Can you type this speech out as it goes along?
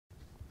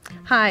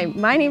Hi,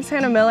 my name's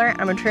Hannah Miller.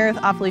 I'm a trainer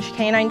with off-leash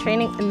canine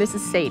training, and this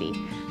is Sadie.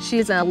 She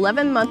is an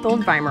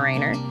 11-month-old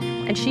Weimaraner,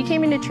 and she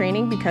came into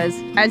training because,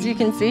 as you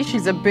can see,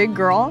 she's a big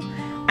girl,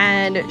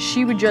 and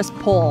she would just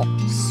pull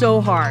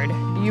so hard.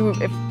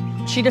 If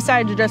she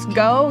decided to just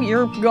go,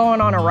 you're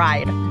going on a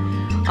ride.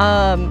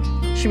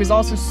 She was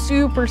also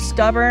super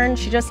stubborn.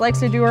 She just likes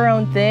to do her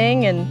own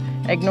thing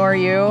and ignore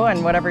you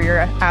and whatever you're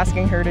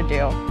asking her to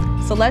do.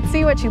 So let's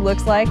see what she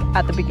looks like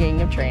at the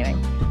beginning of training.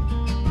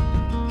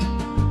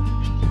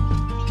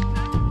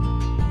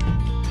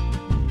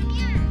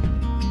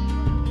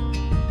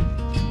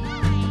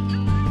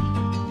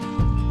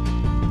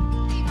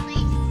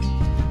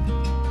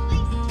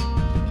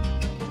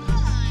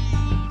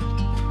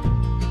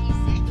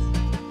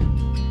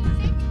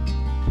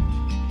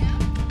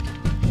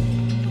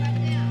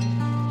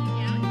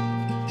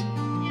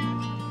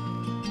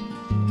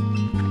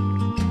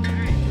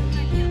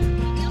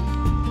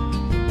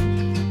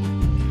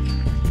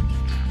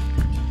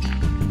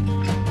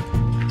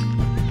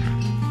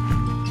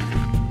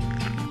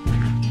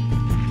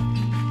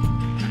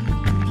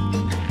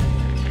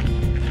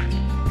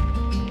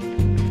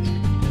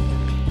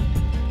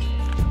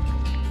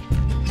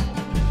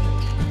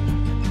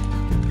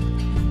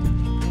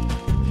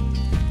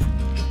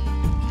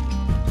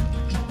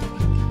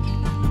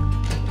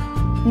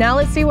 Now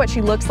let's see what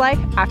she looks like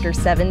after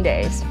 7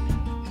 days.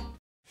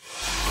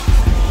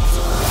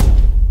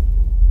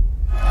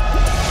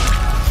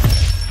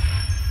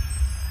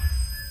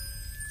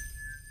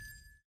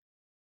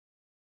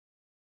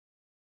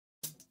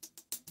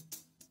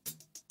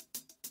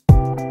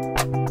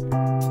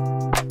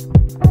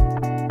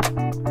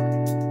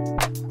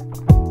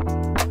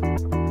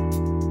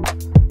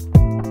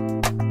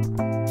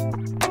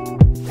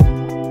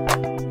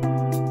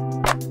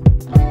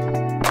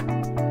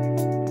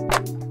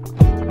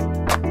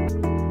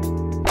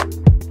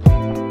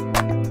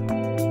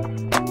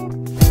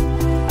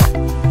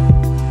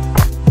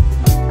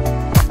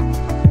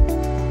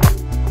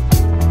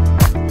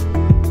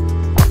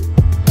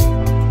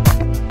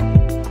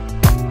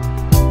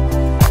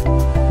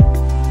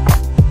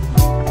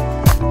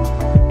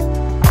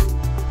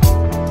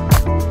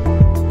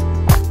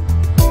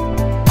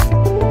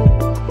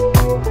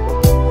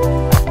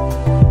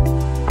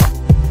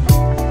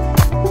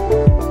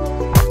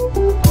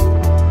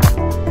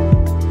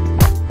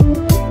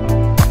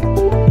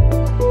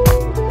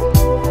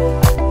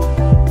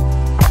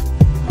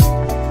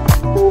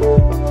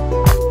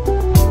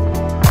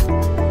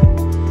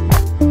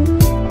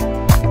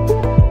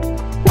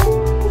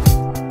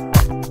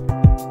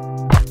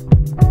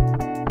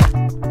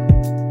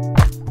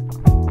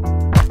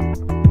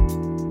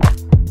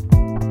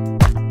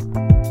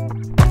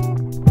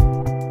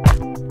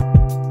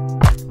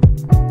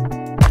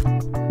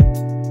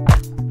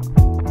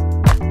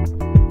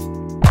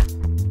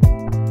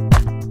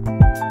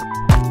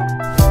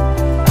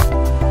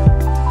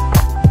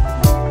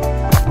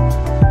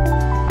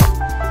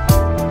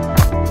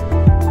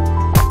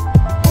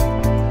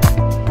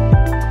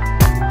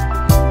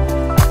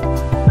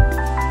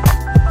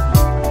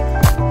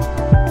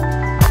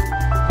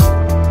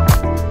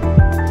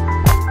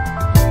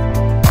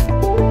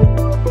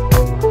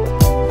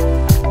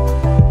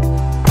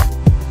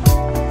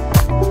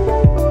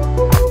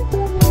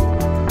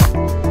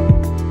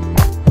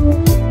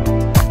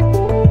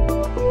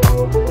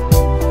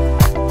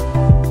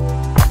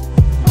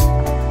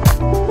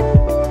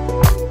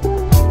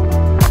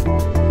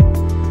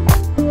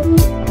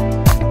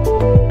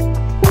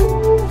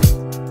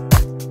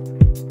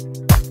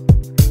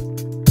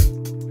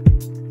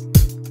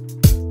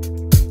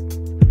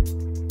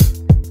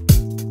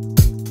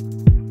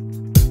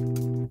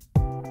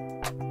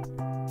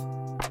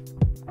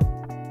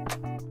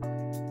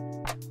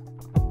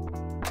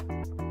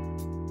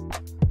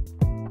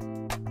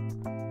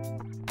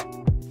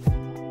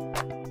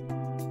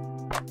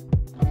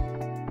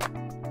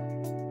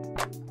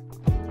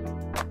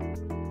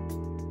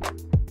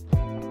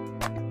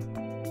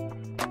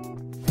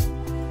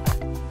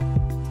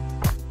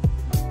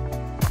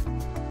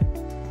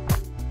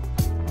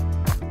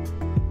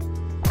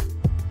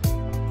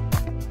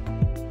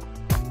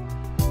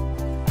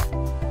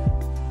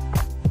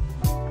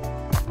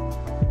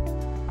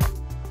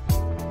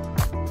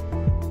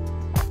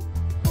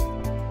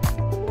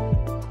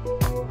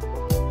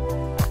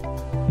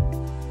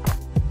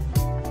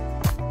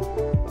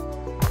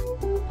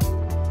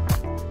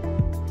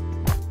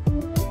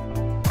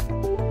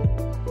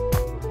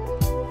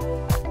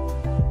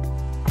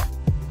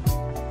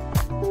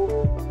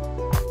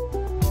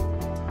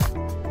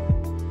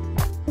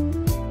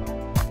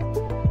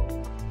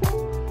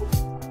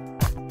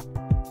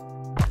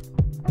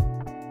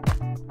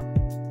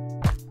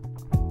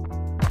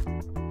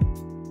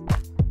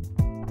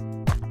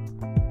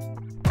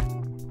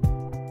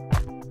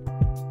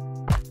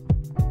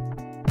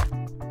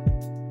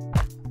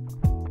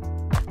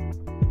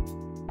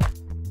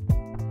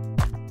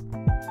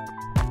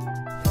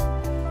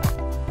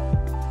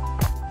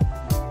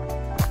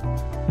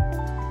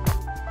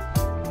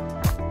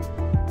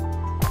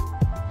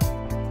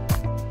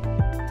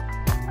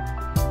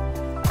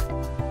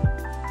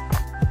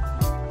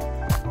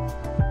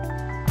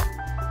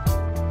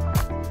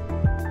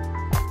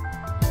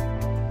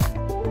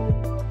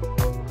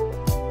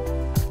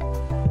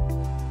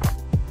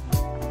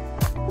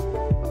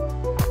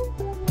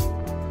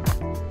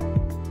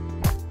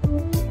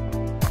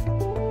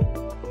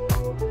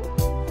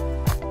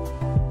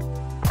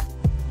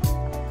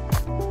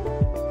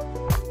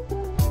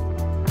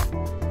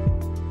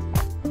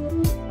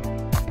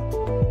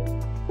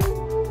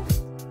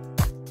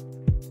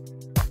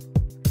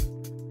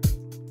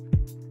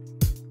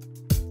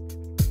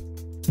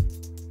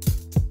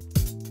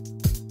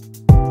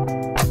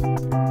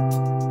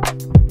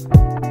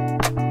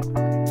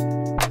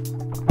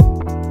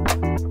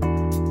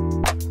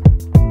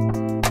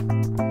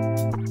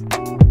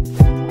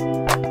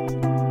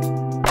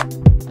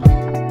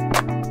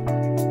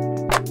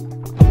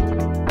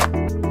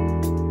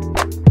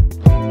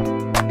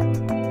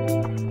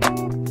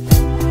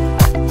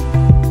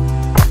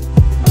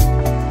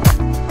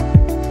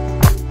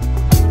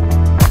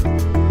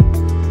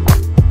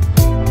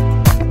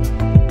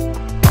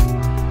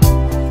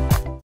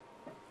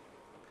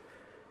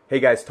 Hey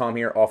guys, Tom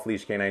here, Off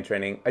Leash Canine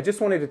Training. I just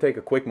wanted to take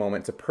a quick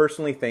moment to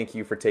personally thank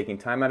you for taking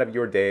time out of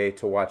your day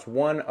to watch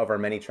one of our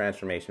many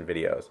transformation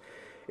videos.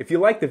 If you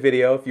liked the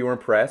video, if you were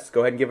impressed, go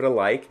ahead and give it a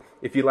like.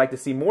 If you'd like to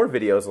see more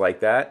videos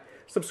like that,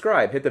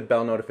 subscribe, hit the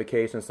bell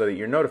notification so that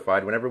you're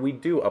notified whenever we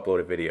do upload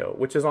a video,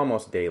 which is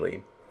almost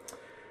daily.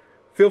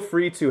 Feel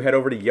free to head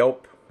over to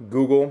Yelp,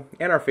 Google,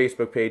 and our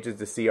Facebook pages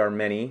to see our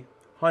many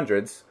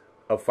hundreds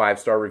of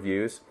 5-star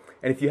reviews.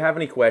 And if you have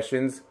any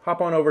questions,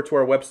 hop on over to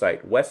our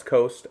website,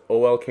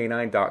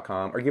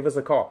 westcoastolk9.com, or give us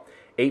a call,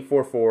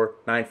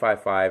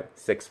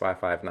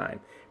 844-955-6559.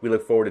 We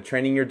look forward to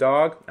training your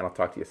dog, and I'll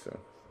talk to you soon.